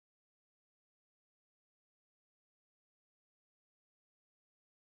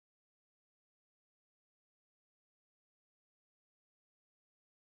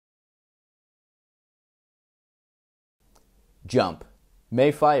Jump. May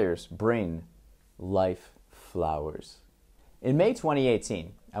fires bring life flowers. In May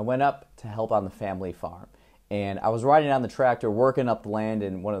 2018, I went up to help on the family farm, and I was riding on the tractor working up the land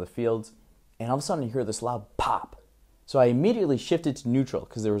in one of the fields, and all of a sudden I hear this loud pop. So I immediately shifted to neutral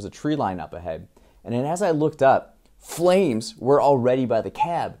because there was a tree line up ahead. And then as I looked up, flames were already by the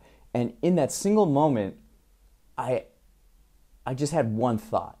cab. And in that single moment, I just had one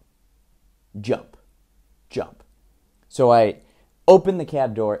thought. Jump. Jump. So I opened the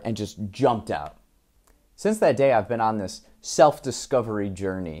cab door and just jumped out. Since that day, I've been on this self-discovery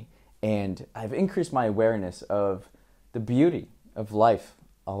journey, and I've increased my awareness of the beauty of life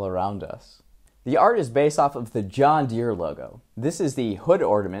all around us. The art is based off of the John Deere logo. This is the hood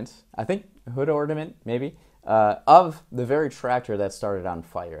ornament, maybe, of the very tractor that started on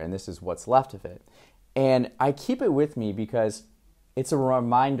fire, and this is what's left of it. And I keep it with me because it's a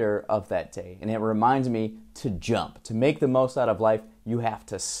reminder of that day, and it reminds me to jump. To make the most out of life, you have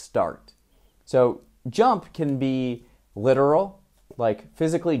to start. So jump can be literal, like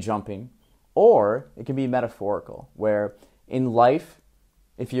physically jumping, or it can be metaphorical, where in life,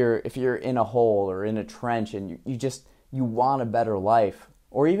 if you're in a hole or in a trench and you want a better life,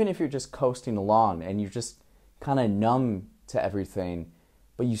 or even if you're just coasting along and you're just kind of numb to everything,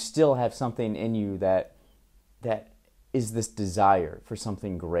 but you still have something in you that is this desire for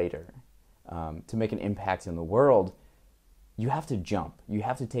something greater, to make an impact in the world, you have to jump. You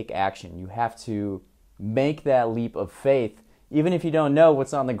have to take action. You have to make that leap of faith, even if you don't know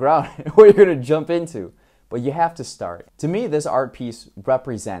what's on the ground, what you're going to jump into. But you have to start. To me, this art piece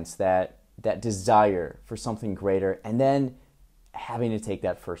represents that desire for something greater, and then having to take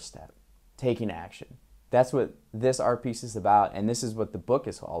that first step, taking action. That's what this art piece is about, and this is what the book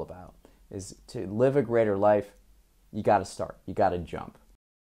is all about, is to live a greater life, you got to start. You got to jump.